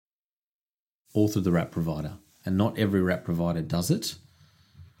all through the wrap provider, and not every wrap provider does it.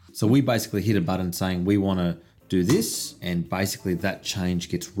 So we basically hit a button saying we want to do this, and basically that change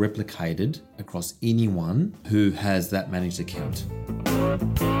gets replicated across anyone who has that managed account.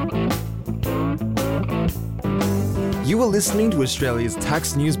 You are listening to Australia's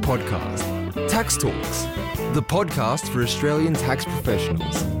tax news podcast, Tax Talks, the podcast for Australian tax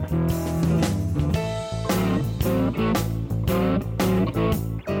professionals.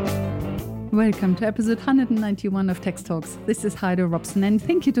 Welcome to episode 191 of Tax Talks. This is Heide Robson, and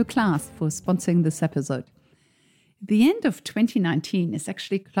thank you to Class for sponsoring this episode. The end of 2019 is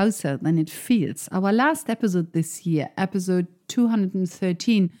actually closer than it feels. Our last episode this year, episode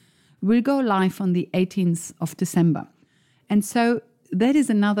 213, will go live on the 18th of December. And so that is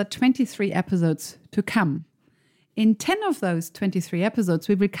another 23 episodes to come. In 10 of those 23 episodes,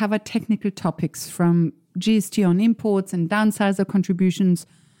 we will cover technical topics from GST on imports and downsizer contributions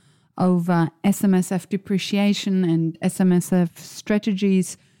over SMSF depreciation and SMSF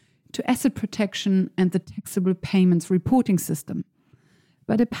strategies to asset protection and the taxable payments reporting system.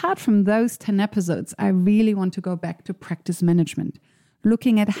 But apart from those 10 episodes, I really want to go back to practice management,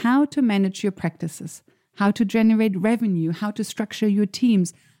 looking at how to manage your practices, how to generate revenue, how to structure your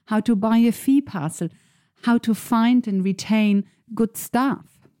teams, how to buy a fee parcel, how to find and retain good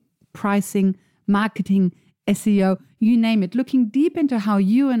staff, pricing, marketing, SEO, you name it, looking deep into how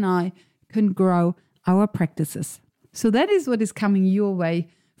you and I can grow our practices. So that is what is coming your way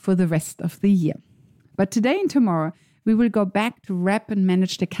for the rest of the year. But today and tomorrow, we will go back to wrap and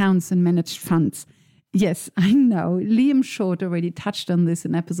managed accounts and managed funds. Yes, I know, Liam Short already touched on this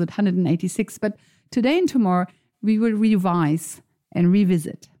in episode 186, but today and tomorrow, we will revise and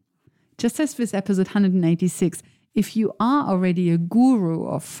revisit. Just as with episode 186, if you are already a guru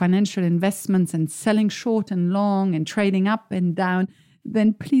of financial investments and selling short and long and trading up and down,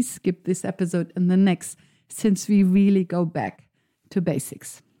 then please skip this episode and the next, since we really go back to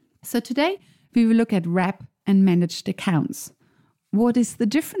basics. So today, we will look at wrap and managed accounts. What is the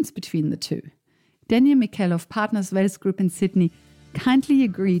difference between the two? Daniel Mikhail of Partners Wealth Group in Sydney kindly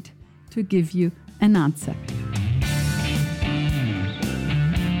agreed to give you an answer.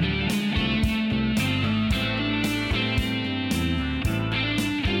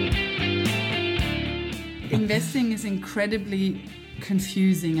 Investing is incredibly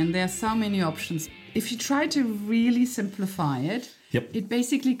confusing and there are so many options. If you try to really simplify it, It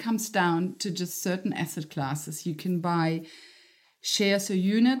basically comes down to just certain asset classes. You can buy shares or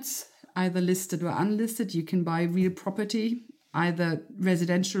units, either listed or unlisted. You can buy real property, either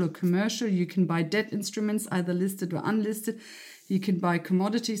residential or commercial. You can buy debt instruments, either listed or unlisted. You can buy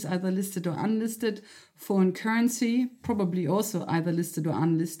commodities, either listed or unlisted. Foreign currency, probably also either listed or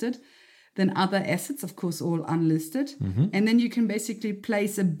unlisted. Then other assets, of course, all unlisted. Mm-hmm. And then you can basically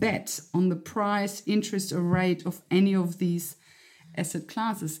place a bet on the price, interest, or rate of any of these asset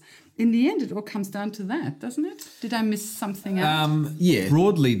classes. In the end, it all comes down to that, doesn't it? Did I miss something out? Yeah.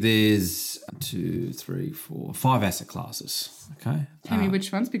 Broadly, there's 5 asset classes. Okay. Tell me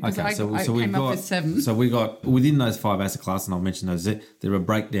which ones, because I came up with 7. So we got, within those 5 asset classes, and I'll mention those, there are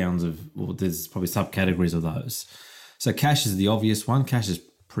breakdowns of, well, there's probably subcategories of those. So cash is the obvious one. Cash is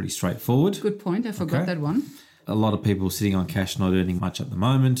pretty straightforward. Good point. I forgot that one. A lot of people sitting on cash, not earning much at the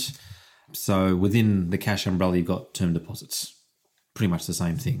moment. So within the cash umbrella, you've got term deposits. Pretty much the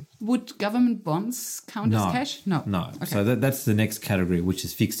same thing. Would government bonds count as cash? No. Okay. So that's the next category, which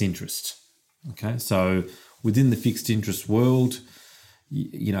is fixed interest. Okay. So within the fixed interest world,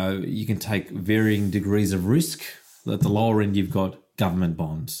 you can take varying degrees of risk. At the lower end, you've got government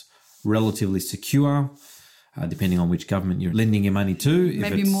bonds, relatively secure, depending on which government you're lending your money to.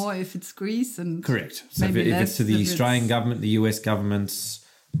 Maybe more if it's Greece. And correct. So if it's to the Australian government, the US government's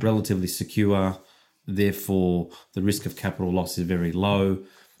relatively secure. Therefore, the risk of capital loss is very low,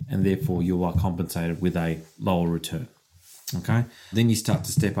 and therefore you are compensated with a lower return. Okay. Then you start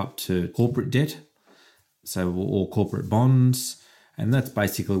to step up to corporate debt, so all corporate bonds, and that's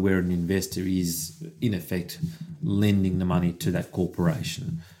basically where an investor is, in effect, lending the money to that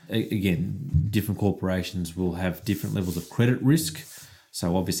corporation. Again, different corporations will have different levels of credit risk.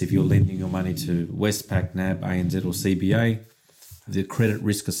 So obviously, if you're lending your money to Westpac, NAB, ANZ, or CBA, the credit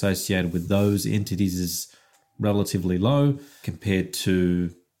risk associated with those entities is relatively low compared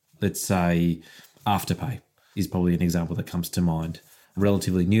to, let's say, Afterpay is probably an example that comes to mind.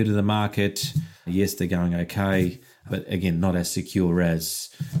 Relatively new to the market. Yes, they're going okay, but again, not as secure as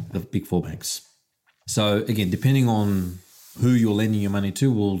the big 4 banks. So again, depending on who you're lending your money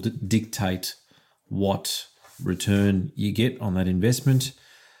to will dictate what return you get on that investment.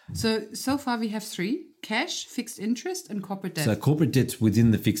 So far we have 3: cash, fixed interest, and corporate debt. So corporate debt's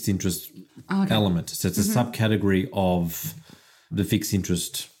within the fixed interest element. So it's a subcategory of the fixed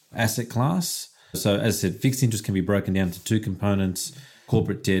interest asset class. So as I said, fixed interest can be broken down to two components: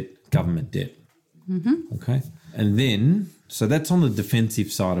 corporate debt, government debt. Okay. And then, so that's on the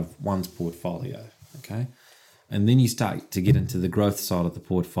defensive side of one's portfolio. Okay. And then you start to get into the growth side of the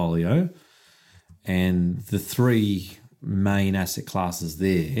portfolio. And the three main asset classes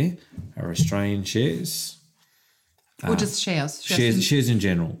there are Australian shares. Or just shares? Shares in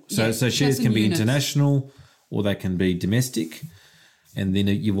general. So shares can be international or they can be domestic. And then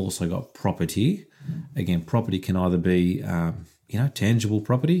you've also got property. Again, property can either be, tangible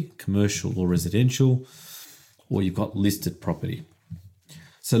property, commercial or residential, or you've got listed property.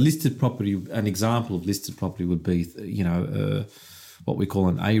 So listed property, an example of listed property would be, what we call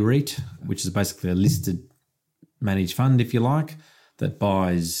an A-REIT, which is basically a listed managed fund, if you like, that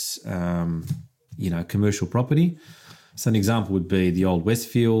buys, commercial property. So an example would be the old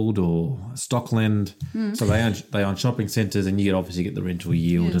Westfield or Stockland. So they own shopping centres, and you obviously get the rental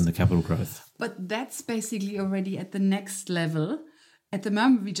yield and the capital growth. But that's basically already at the next level. At the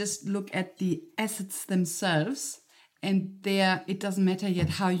moment, we just look at the assets themselves, and there it doesn't matter yet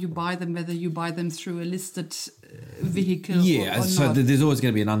how you buy them, whether you buy them through a listed vehicle or so not. There's always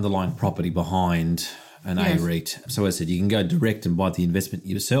going to be an underlying property behind an A-REIT. So as I said, you can go direct and buy the investment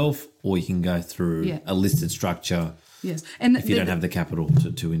yourself, or you can go through a listed structure. Yes, and if you don't have the capital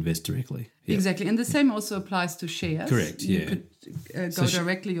to invest directly. Yep. Exactly, and the same also applies to shares. Correct, You could go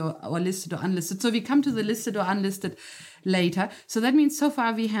directly or listed or unlisted. So we come to the listed or unlisted later. So that means so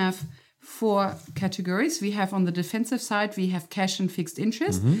far we have 4 categories. We have on the defensive side, we have cash and fixed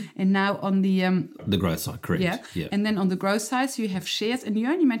interest. And now on the growth side, correct. Yeah. And then on the growth side, you have shares. And you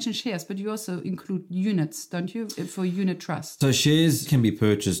only mentioned shares, but you also include units, don't you, for unit trust? So shares can be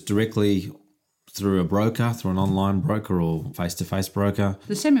purchased directly through a broker, through an online broker or face-to-face broker.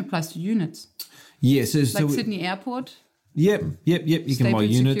 The same applies to units. Yeah. So Sydney Airport. Yep. You can buy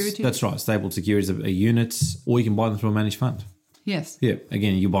units. Security. That's right. Stable securities are units, or you can buy them through a managed fund. Yes. Yeah.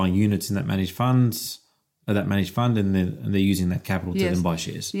 Again, you're buying units in that managed fund, and they're using that capital to then buy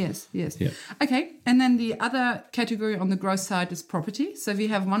shares. Yes. Yeah. Okay. And then the other category on the growth side is property. So we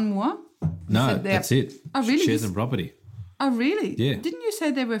have one more. No, that's it. Oh, really? Shares and property. Oh, really? Yeah. Didn't you say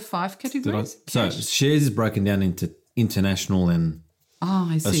there were 5 categories? So shares is broken down into international and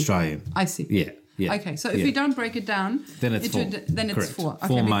I see. Australian. I see. Yeah. Okay, so if we don't break it down, then it's 4. Then it's Correct. 4. Okay,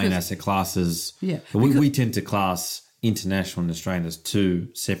 4 main asset classes. Yeah. We tend to class international and Australian as 2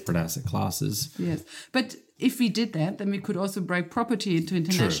 separate asset classes. Yes. But if we did that, then we could also break property into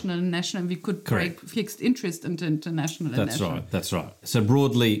international and national, and we could break fixed interest into international and national. That's right. So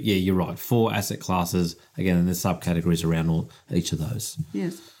broadly, you're right. 4 asset classes, again, and there's subcategories around each of those.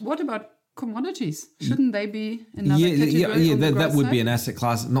 Yes. What about commodities? Shouldn't they be another category? Yeah, that would be an asset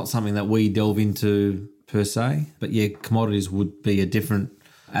class, not something that we delve into per se. But commodities would be a different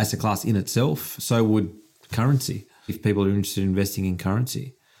asset class in itself. So would currency, if people are interested in investing in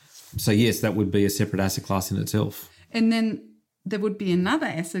currency. So yes, that would be a separate asset class in itself. And then there would be another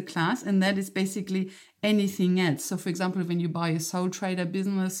asset class, and that is basically anything else. So for example, when you buy a sole trader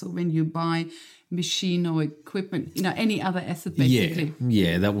business, or when you buy machine or equipment, any other asset basically.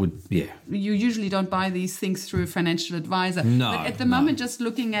 Yeah, that would, You usually don't buy these things through a financial advisor. No. But at the moment, just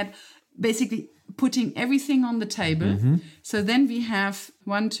looking at basically putting everything on the table. So then we have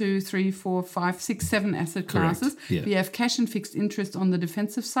 1, 2, 3, 4, 5, 6, 7 asset classes. Yeah. We have cash and fixed interest on the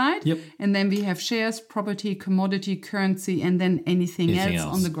defensive side. Yep. And then we have shares, property, commodity, currency, and then anything else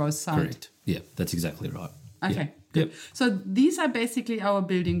on the growth side. Correct. Yeah, that's exactly right. Okay. Yeah. Yep. So these are basically our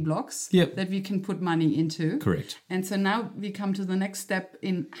building blocks that we can put money into. Correct. And so now we come to the next step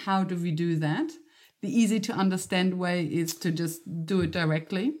in how do we do that? The easy to understand way is to just do it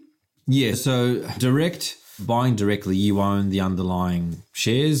directly. Yeah, so buying directly, you own the underlying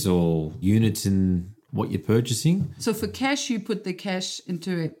shares or units in what you're purchasing. So for cash, you put the cash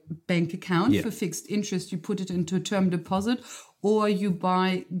into a bank account. For fixed interest, you put it into a term deposit, or you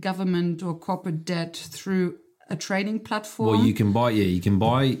buy government or corporate debt through a trading platform. Well, you can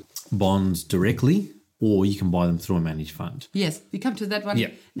buy bonds directly, or you can buy them through a managed fund. Yes, we come to that one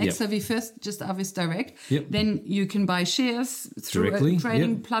next. So we first just Avis Direct. Then you can buy shares through directly, a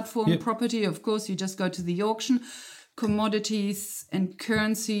trading platform. Property, of course, you just go to the auction. Commodities and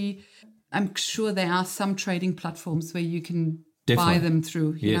currency, I'm sure there are some trading platforms where you can buy them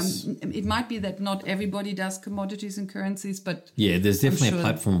through. Yes. It might be that not everybody does commodities and currencies, but there's definitely a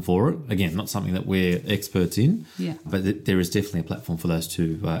platform for it. Again, not something that we're experts in, but there is definitely a platform for those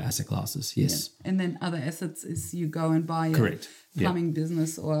 2 asset classes. Yes. And then other assets is you go and buy a plumbing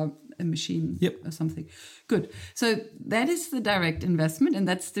business or a machine Yep. or something. Good. So that is the direct investment, and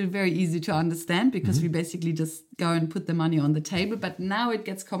that's still very easy to understand because we basically just go and put the money on the table. But now it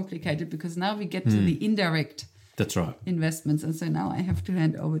gets complicated because now we get to the indirect That's right. investments. And so now I have to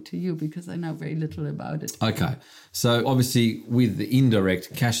hand over to you because I know very little about it. Okay. So obviously with the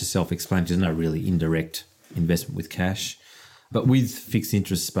indirect, cash is self-explanatory. There's no really indirect investment with cash. But with fixed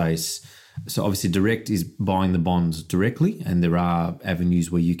interest space, so obviously direct is buying the bonds directly, and there are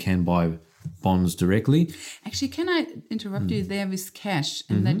avenues where you can buy bonds directly. Actually, can I interrupt you there with cash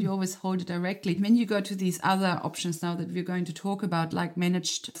and that you always hold it directly? When you go to these other options now that we're going to talk about, like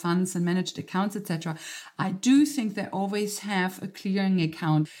managed funds and managed accounts, etc., I do think they always have a clearing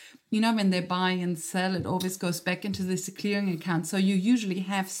account. You know, when they buy and sell, it always goes back into this clearing account. So you usually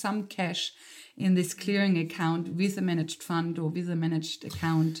have some cash in this clearing account with a managed fund or with a managed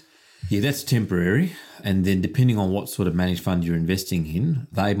account. Yeah, that's temporary. And then depending on what sort of managed fund you're investing in,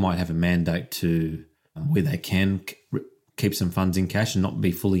 they might have a mandate to where they can keep some funds in cash and not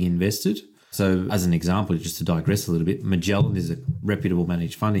be fully invested. So as an example, just to digress a little bit, Magellan is a reputable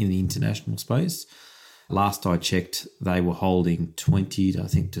managed fund in the international space. Last I checked, they were holding 20 to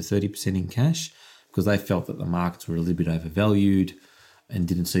 30% in cash because they felt that the markets were a little bit overvalued and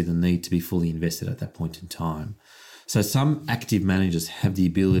didn't see the need to be fully invested at that point in time. So some active managers have the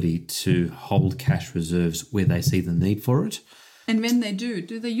ability to hold cash reserves where they see the need for it. And when they do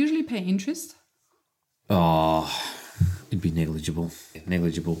they usually pay interest? Oh, it'd be negligible.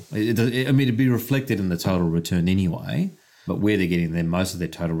 Negligible. It'd be reflected in the total return anyway, but where they're getting most of their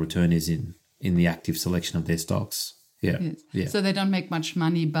total return is in the active selection of their stocks. Yeah. Yes. Yeah. So they don't make much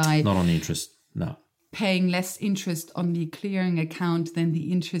money by Not on interest, no. paying less interest on the clearing account than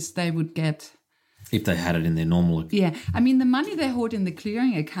the interest they would get. If they had it in their normal... Yeah. I mean, the money they hold in the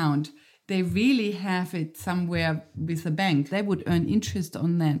clearing account, they really have it somewhere with the bank. They would earn interest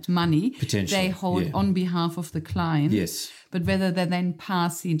on that money Potentially, they hold on behalf of the client. Yes. But whether they then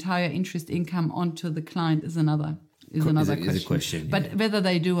pass the entire interest income on to the client is another question. Yeah. But whether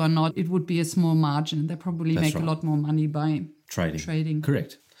they do or not, it would be a small margin. They probably make a lot more money by trading.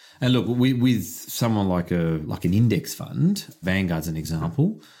 Correct. And look, with someone like an index fund, Vanguard's an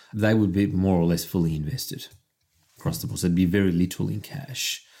example, they would be more or less fully invested across the board. So it'd be very little in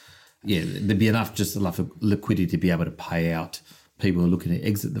cash. Yeah, there'd be enough liquidity to be able to pay out people who are looking to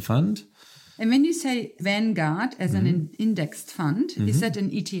exit the fund. And when you say Vanguard as an indexed fund, is that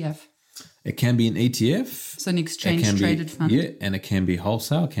an ETF? It can be an ETF. So an exchange-traded fund? Yeah, and it can be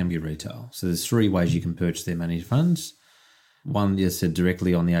wholesale, it can be retail. So there's three ways you can purchase their managed funds. One, you said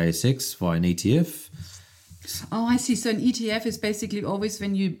directly on the ASX via an ETF. Oh, I see. So an ETF is basically always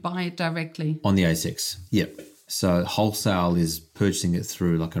when you buy it directly. On the ASX, yep. So wholesale is purchasing it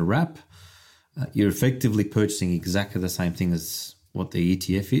through like a wrap. You're effectively purchasing exactly the same thing as what the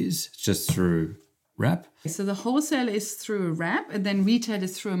ETF is, just through wrap. So the wholesale is through a wrap and then retail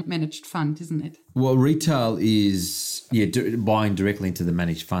is through a managed fund, isn't it? Well, retail is buying directly into the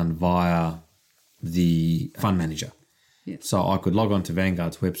managed fund via the fund manager. Yes. So I could log on to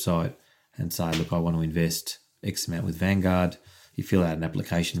Vanguard's website and say, look, I want to invest X amount with Vanguard. You fill out an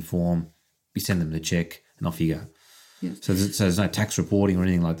application form, you send them the check, and off you go. Yes. So there's no tax reporting or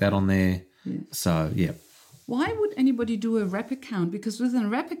anything like that on there. Yeah. So, yeah. Why would anybody do a wrap account? Because with a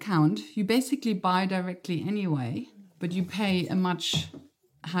wrap account, you basically buy directly anyway, but you pay a much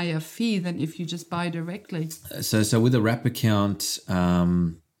higher fee than if you just buy directly. So with a wrap account,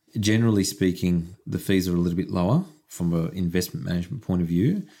 generally speaking, the fees are a little bit lower from an investment management point of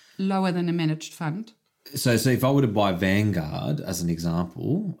view. Lower than a managed fund? So if I were to buy Vanguard, as an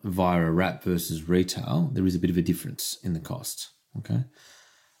example, via a wrap versus retail, there is a bit of a difference in the cost, okay?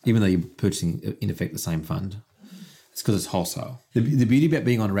 Even though you're purchasing, in effect, the same fund. It's because it's wholesale. The beauty about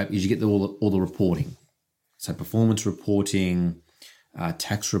being on a wrap is you get all the reporting. So performance reporting,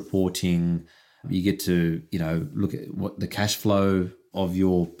 tax reporting. You get to, look at what the cash flow of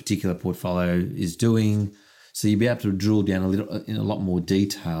your particular portfolio is doing. So you'll be able to drill down in a lot more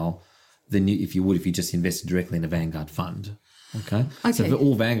detail than if you just invested directly in a Vanguard fund. Okay. So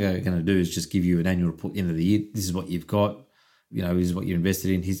all Vanguard are going to do is just give you an annual report at the end of the year. This is what you've got. This is what you're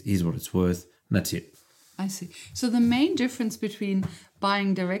invested in. Here's what it's worth. And that's it. I see. So the main difference between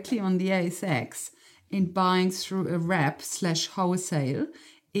buying directly on the ASX and buying through a wrap/wholesale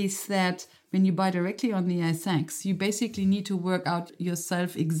is that when you buy directly on the ASX, you basically need to work out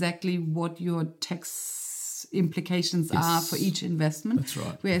yourself exactly what your tax implications are for each investment. That's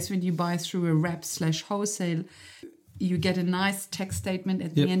right. Whereas when you buy through a wrap/wholesale, you get a nice tax statement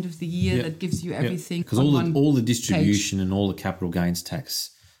at the end of the year that gives you everything. Because all the distribution and all the capital gains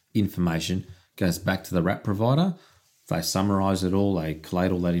tax information goes back to the wrap provider. They summarise it all, they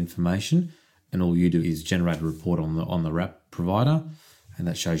collate all that information, and all you do is generate a report on the wrap provider, and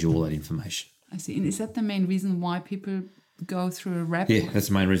that shows you all that information. I see. And is that the main reason why people go through a wrap? Yeah, that's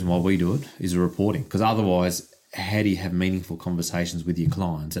the main reason why we do it, is the reporting. Because otherwise, how do you have meaningful conversations with your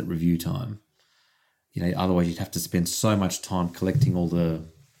clients at review time? Otherwise you'd have to spend so much time collecting all the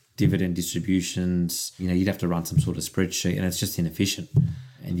dividend distributions. You'd have to run some sort of spreadsheet, and it's just inefficient.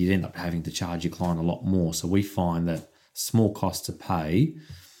 And you'd end up having to charge your client a lot more. So we find that small cost to pay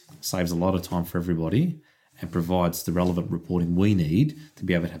saves a lot of time for everybody and provides the relevant reporting we need to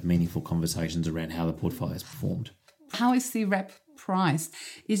be able to have meaningful conversations around how the portfolio has performed. How is the wrap priced?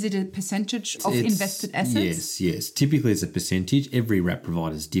 Is it a percentage of invested assets? Yes. Typically it's a percentage. Every wrap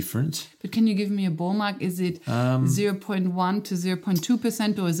provider is different. But can you give me a ballpark? Is it 0.1 to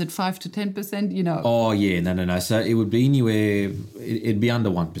 0.2%, or is it 5 to 10%? Oh, yeah. No. So it would be anywhere, it'd be under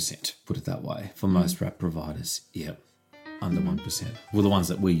 1%, put it that way, for most wrap providers. Yeah, under 1%. Well, the ones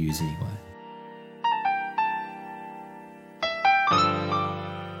that we use anyway.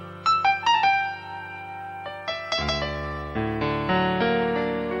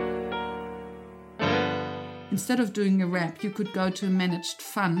 Instead of doing a wrap, you could go to a managed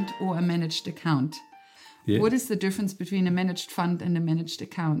fund or a managed account. Yeah. What is the difference between a managed fund and a managed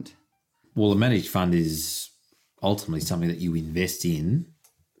account? Well, a managed fund is ultimately something that you invest in.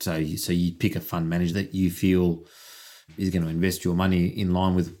 So you pick a fund manager that you feel is going to invest your money in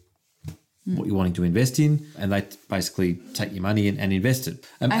line with what you're wanting to invest in, and they basically take your money and invest it.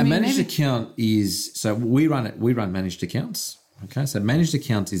 A managed account is, so we run managed accounts. Okay, so managed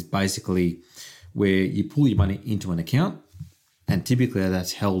accounts is basically where you pull your money into an account, and typically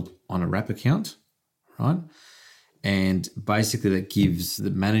that's held on a wrap account, right? And basically that gives the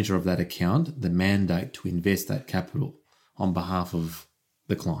manager of that account the mandate to invest that capital on behalf of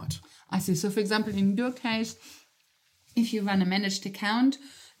the client. I see. So for example, in your case, if you run a managed account,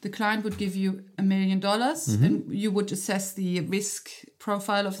 the client would give you $1 million, and you would assess the risk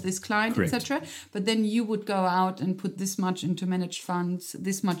profile of this client, etc. But then you would go out and put this much into managed funds,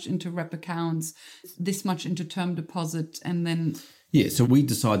 this much into wrap accounts, this much into term deposit, and then... Yeah, so we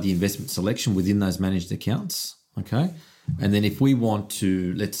decide the investment selection within those managed accounts, okay? And then if we want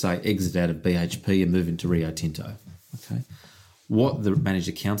to, let's say, exit out of BHP and move into Rio Tinto, okay? What the managed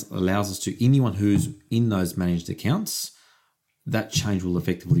accounts allows us to, anyone who's in those managed accounts, that change will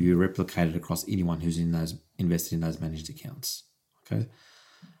effectively be replicated across anyone who's invested in those managed accounts. Okay.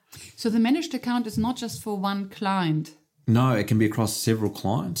 So the managed account is not just for one client. No, it can be across several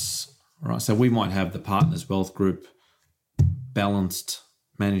clients. Right. So we might have the Partners Wealth Group balanced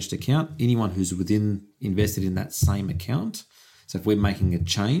managed account. Anyone who's invested in that same account. So if we're making a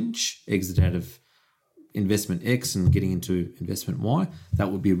change, exit out of investment X and getting into investment Y,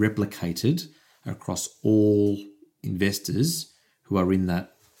 that would be replicated across all investors who are in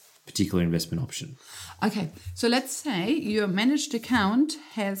that particular investment option. Okay, so let's say your managed account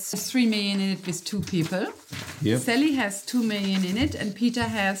has 3 million in it with 2 people. Yep. Sally has 2 million in it and Peter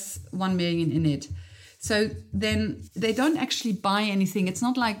has 1 million in it. So then they don't actually buy anything. It's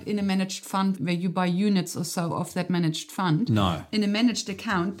not like in a managed fund where you buy units or so of that managed fund. No. In a managed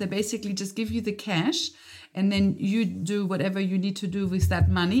account, they basically just give you the cash, and then you do whatever you need to do with that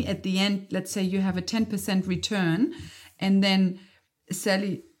money. At the end, let's say you have a 10% return, and then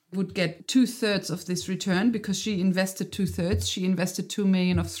Sally would get 2/3 of this return because she invested 2/3. She invested 2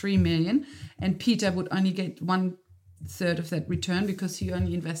 million of 3 million, and Peter would only get 1/3 of that return because he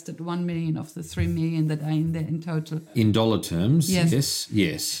only invested 1 million of the 3 million that are in there in total. In dollar terms,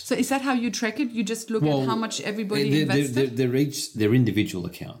 yes. So is that how you track it? You just look at how much everybody invested? They're individual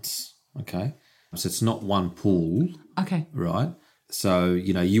accounts, okay? So it's not one pool. Okay. Right? So,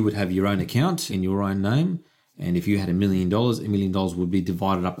 you would have your own account in your own name, and if you had $1 million, $1 million would be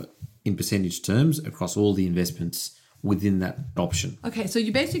divided up in percentage terms across all the investments within that option. Okay, so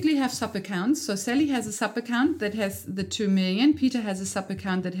you basically have sub-accounts. So Sally has a sub-account that has the 2 million. Peter has a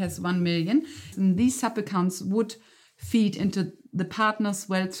sub-account that has 1 million. And these sub-accounts would feed into the Partners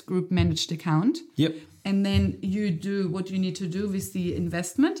Wealth Group managed account. Yep. And then you do what you need to do with the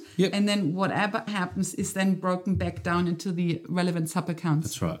investment. Yep. And then whatever happens is then broken back down into the relevant sub-accounts.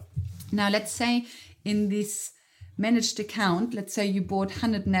 That's right. Now, let's say in this managed account, let's say you bought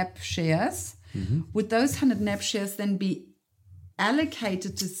 100 NAP shares. Mm-hmm. Would those 100 NAP shares then be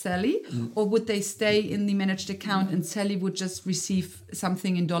allocated to Sally, or would they stay in the managed account and Sally would just receive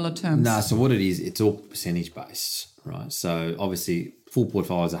something in dollar terms? No, so what it is, it's all percentage based, right? So obviously full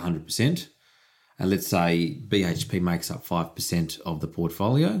portfolio is 100%. And let's say BHP makes up 5% of the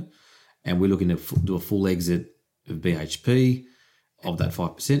portfolio and we're looking to do a full exit of BHP. of that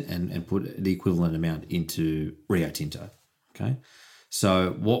 5% and put the equivalent amount into Rio Tinto. Okay.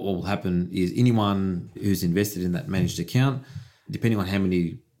 So what will happen is anyone who's invested in that managed account, depending on how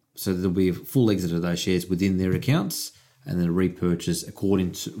many, so there'll be a full exit of those shares within their accounts and then a repurchase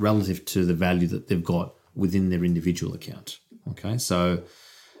according to relative to the value that they've got within their individual account. Okay. So,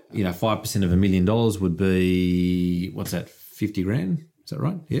 5% of $1 million would be, what's that, 50 grand? Is that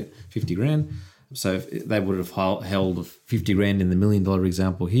right? Yeah, 50 grand. So if they would have held 50 grand in the $1 million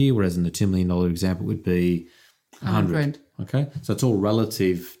example here, whereas in the $2 million example it would be 100. Okay. So it's all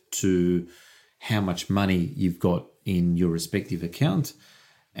relative to how much money you've got in your respective account.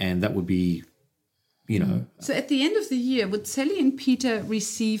 And that would be, So at the end of the year, would Sally and Peter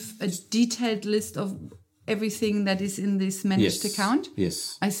receive a detailed list of everything that is in this managed account?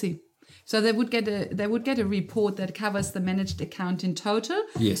 Yes. I see. So they would get a report that covers the managed account in total.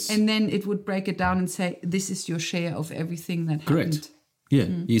 Yes. And then it would break it down and say, this is your share of everything that happened. Yeah.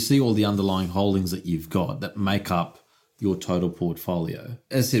 You see all the underlying holdings that you've got that make up your total portfolio.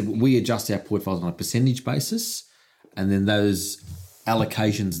 As I said, we adjust our portfolios on a percentage basis, and then those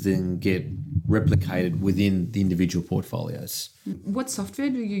allocations then get replicated within the individual portfolios. What software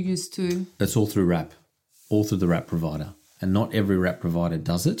do you use to? That's all through wrap, all through the wrap provider. And not every wrap provider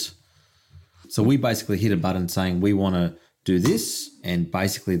does it. So we basically hit a button saying we want to do this, and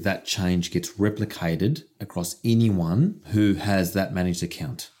basically that change gets replicated across anyone who has that managed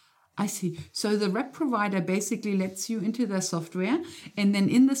account. I see. So the wrap provider basically lets you into their software, and then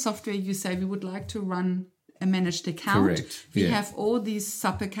in the software you say we would like to run a managed account. Correct. We have all these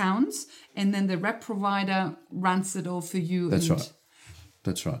sub-accounts, and then the wrap provider runs it all for you.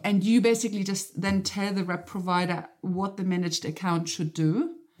 That's right. And you basically just then tell the wrap provider what the managed account should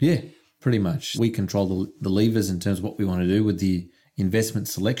do. Yeah, pretty much. We control the levers in terms of what we want to do with the investment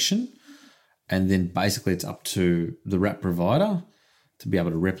selection. And then basically it's up to the wrap provider to be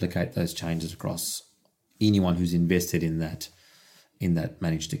able to replicate those changes across anyone who's invested in that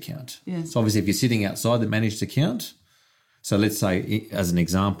managed account. Yes. So obviously if you're sitting outside the managed account, so let's say as an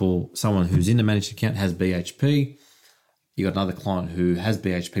example, someone who's in the managed account has BHP, you got another client who has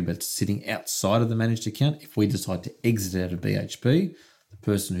BHP but sitting outside of the managed account. If we decide to exit out of BHP, the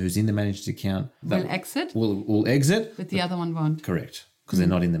person who's in the managed account will exit. Will exit. But the other one won't. Correct, because they're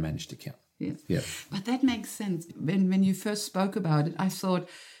not in the managed account. Yes. Yeah. But that makes sense. When you first spoke about it, I thought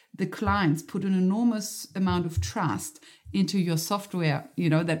the clients put an enormous amount of trust into your software,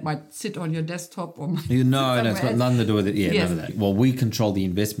 that might sit on your desktop or might No, it's got nothing to do with it. Yeah, Yes. none of that. Well, we control the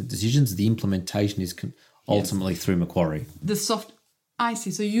investment decisions. The implementation is ultimately through Macquarie. I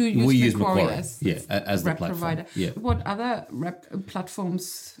see. So you use Macquarie as the wrap platform. provider. Yeah. What other wrap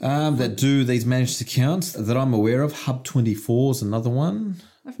platforms? That do these managed accounts that I'm aware of. Hub24 is another one.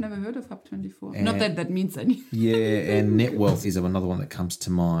 I've never heard of Hub24. Not that means anything. Yeah, and NetWealth is another one that comes to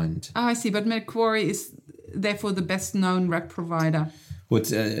mind. I see. But Macquarie is therefore the best known wrap provider. Well,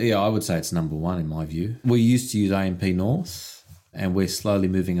 I would say it's number one in my view. We used to use AMP North, and we're slowly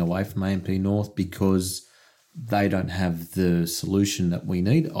moving away from AMP North because they don't have the solution that we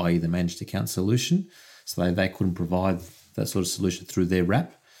need, i.e. the managed account solution. So they couldn't provide that sort of solution through their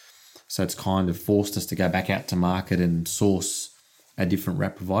wrap. So it's kind of forced us to go back out to market and source a different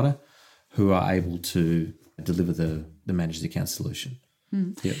wrap provider who are able to deliver the managed account solution.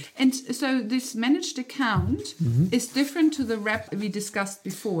 Yep. And so this managed account is different to the wrap we discussed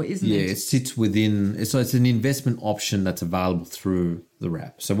before, isn't it? Yeah, it sits within. So it's an investment option that's available through the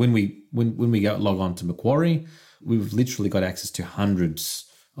wrap. So when we log on to Macquarie, we've literally got access to hundreds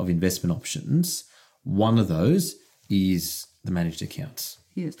of investment options. One of those is the managed accounts.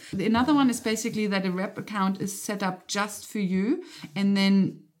 Yes. Another one is basically that a wrap account is set up just for you, and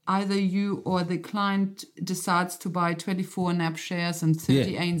then either you or the client decides to buy 24 NAB shares and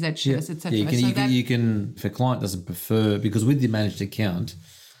 30 ANZ shares, etc. You can, if a client doesn't prefer, because with the managed account,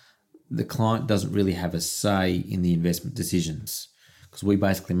 the client doesn't really have a say in the investment decisions, because we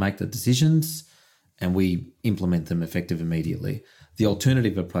basically make the decisions and we implement them effective immediately. The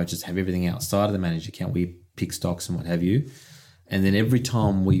alternative approach is have everything outside of the managed account. We pick stocks and what have you. And then every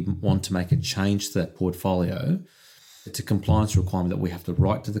time we want to make a change to that portfolio, it's a compliance requirement that we have to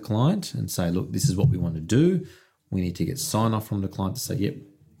write to the client and say, look, this is what we want to do. We need to get sign off from the client to say, yep,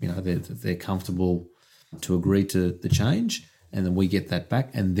 they're comfortable to agree to the change. And then we get that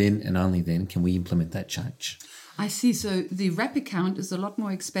back. And then and only then can we implement that change. I see. So the wrap account is a lot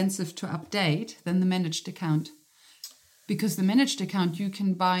more expensive to update than the managed account. Because the managed account you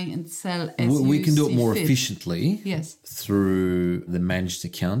can buy and sell as we can do it more fit. efficiently through the managed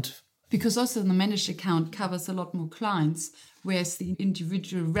account. Because also the managed account covers a lot more clients whereas the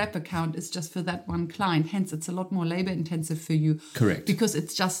individual rep account is just for that one client. Hence, it's a lot more labor intensive for you. Correct. Because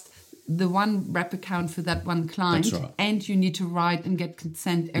it's just the one rep account for that one client. That's right. And you need to write and get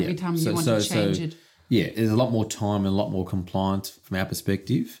consent every time you want to change it. Yeah, there's a lot more time and a lot more compliance from our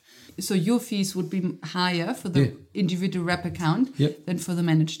perspective. So your fees would be higher for the individual rep account than for the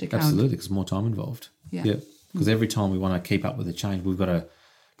managed account. Absolutely, because more time involved. Yeah. Because every time we want to keep up with the change, we've got to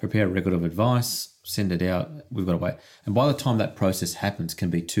prepare a record of advice, send it out, we've got to wait. And by the time that process happens, can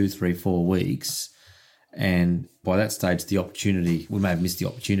be 2, 3, 4 weeks. And by that stage, we may have missed the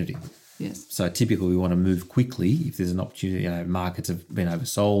opportunity. Yes. So typically we want to move quickly if there's an opportunity, markets have been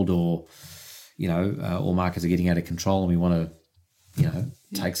oversold or markets are getting out of control and we want to,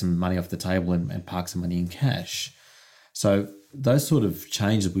 take some money off the table and park some money in cash. So those sort of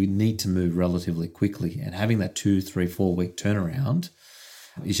changes, we need to move relatively quickly. And having that 2, 3, 4 week turnaround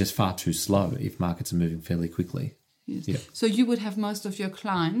is just far too slow if markets are moving fairly quickly. Yes. Yeah. So you would have most of your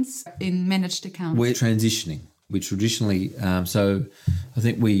clients in managed accounts? We're transitioning. We traditionally, so I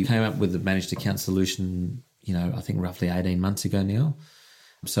think we came up with the managed account solution, I think roughly 18 months ago now.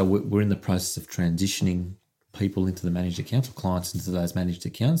 So we're in the process of transitioning people into the managed accounts or clients into those managed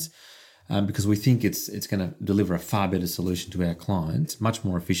accounts because we think it's going to deliver a far better solution to our clients, much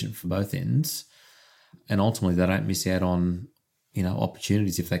more efficient for both ends. And ultimately, they don't miss out on,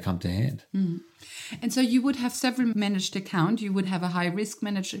 opportunities if they come to hand. Mm. And so you would have several managed accounts. You would have a high risk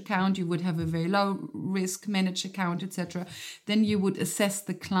managed account. You would have a very low risk managed account, etc. Then you would assess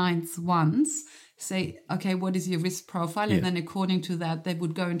the clients once, say, okay, what is your risk profile? Yeah. And then according to that, they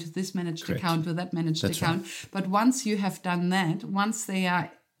would go into this managed Correct. account or that managed That's account. right. But once you have done that, once they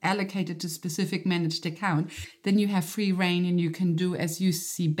are allocated to specific managed account, then you have free reign and you can do as you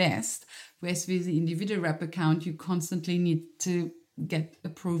see best. Whereas with the individual rep account, you constantly need to get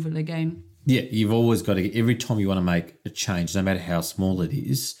approval again. Yeah, you've always got to, every time you want to make a change, no matter how small it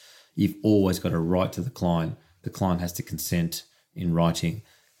is, you've always got to write to the client. The client has to consent in writing,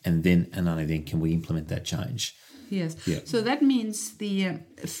 and then and only then can we implement that change. Yes. Yeah. So that means the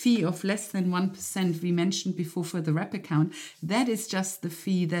fee of less than 1% we mentioned before for the rep account, that is just the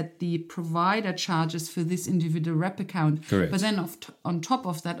fee that the provider charges for this individual rep account. Correct. But then on top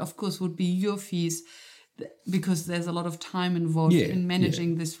of that, of course, would be your fees because there's a lot of time involved in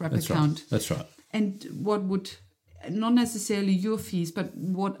managing this rep account. Right. That's right. And what would, not necessarily your fees, but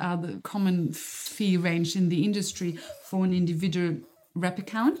what are the common fee range in the industry for an individual rep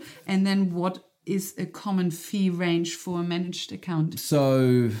account? And then what is a common fee range for a managed account?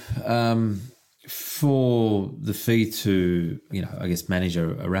 So for the fee to, manage a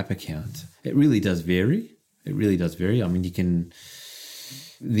wrap account, it really does vary. It really does vary. I mean,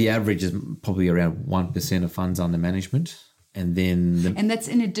 the average is probably around 1% of funds under management. And then... and that's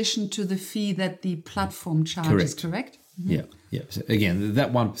in addition to the fee that the platform charges, correct? Mm-hmm. Yeah. So again,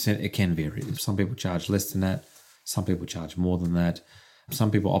 that 1%, it can vary. Some people charge less than that. Some people charge more than that. Some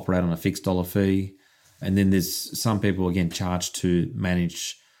people operate on a fixed dollar fee. And then there's some people, again, charge to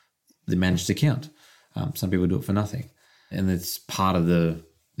manage the managed account. Some people do it for nothing. And it's part of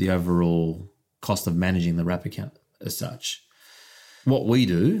the overall cost of managing the wrap account as such. What we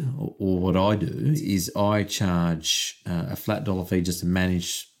do, or what I do, is I charge a flat dollar fee just to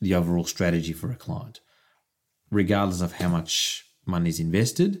manage the overall strategy for a client, regardless of how much money is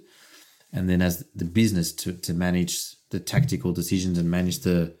invested. And then as the business to manage the tactical decisions and manage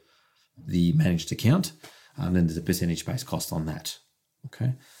the managed account, and then there's a percentage-based cost on that.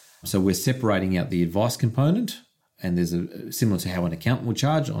 Okay, so we're separating out the advice component, and there's similar to how an accountant would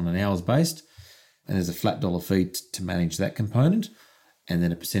charge on an hours based, and there's a flat dollar fee to manage that component, and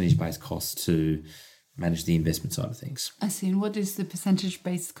then a percentage-based cost to manage the investment side of things. I see. And what is the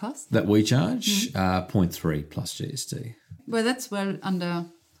percentage-based cost that we charge? 0.3 plus GST. Well, that's well under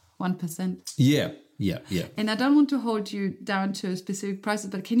 1%. Yeah. And I don't want to hold you down to a specific price,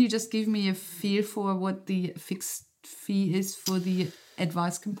 but can you just give me a feel for what the fixed fee is for the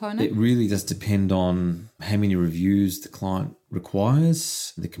advice component? It really does depend on how many reviews the client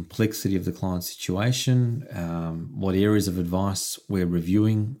requires, the complexity of the client situation, what areas of advice we're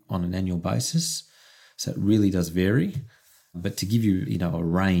reviewing on an annual basis. So it really does vary. But to give you, a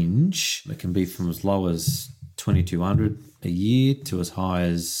range, it can be from as low as $2,200 a year to as high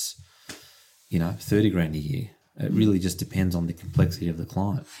as, $30,000 a year. It really just depends on the complexity of the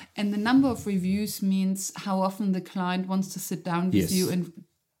client. And the number of reviews means how often the client wants to sit down with you and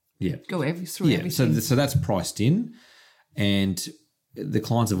go through everything. So that's priced in, and the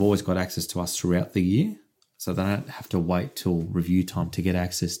clients have always got access to us throughout the year, so they don't have to wait till review time to get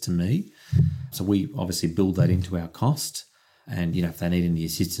access to me. So we obviously build that into our cost, and if they need any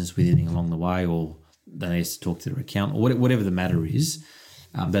assistance with anything along the way, or they need to talk to their accountant, or whatever the matter is,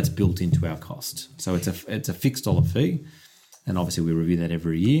 that's built into our cost. So it's a fixed dollar fee, and obviously we review that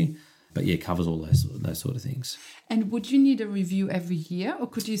every year. But yeah, it covers all those sort of things. And would you need a review every year, or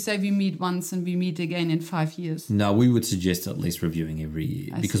could you say we meet once and we meet again in 5 years? No, we would suggest at least reviewing every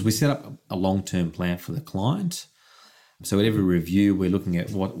year because we set up a long-term plan for the client. So at every review, we're looking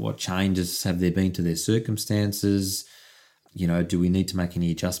at what changes have there been to their circumstances. You know, do we need to make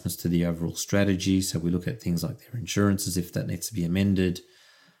any adjustments to the overall strategy? So we look at things like their insurances, if that needs to be amended.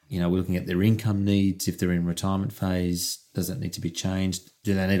 You know, we're looking at their income needs. If they're in retirement phase, does that need to be changed?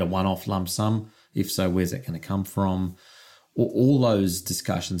 Do they need a one-off lump sum? If so, where's that going to come from? All those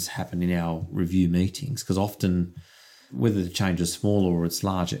discussions happen in our review meetings because often, whether the change is small or it's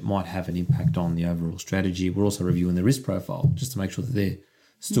large, it might have an impact on the overall strategy. We're also reviewing the risk profile just to make sure that they're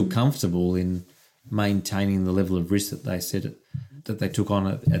still comfortable in maintaining the level of risk that they said that they took on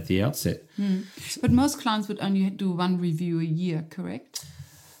at the outset. But most clients would only do one review a year, correct?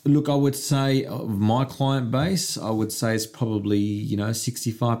 Look, I would say of my client base, I would say it's probably,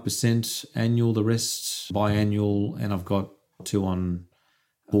 65% annual, the rest biannual, and I've got 2 on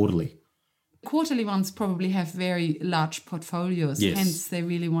quarterly. Quarterly ones probably have very large portfolios. Yes. Hence, they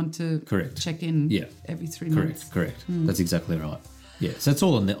really want to check in every 3 months. Correct. That's exactly right. Yeah, so it's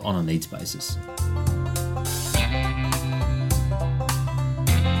all on a needs basis.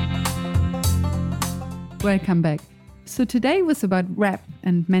 Welcome back. So today was about wrap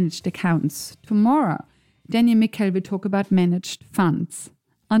and managed accounts. Tomorrow, Danny and Mikhail will talk about managed funds.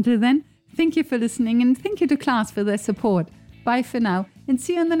 Until then, thank you for listening and thank you to Class for their support. Bye for now and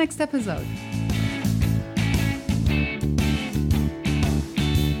see you in the next episode.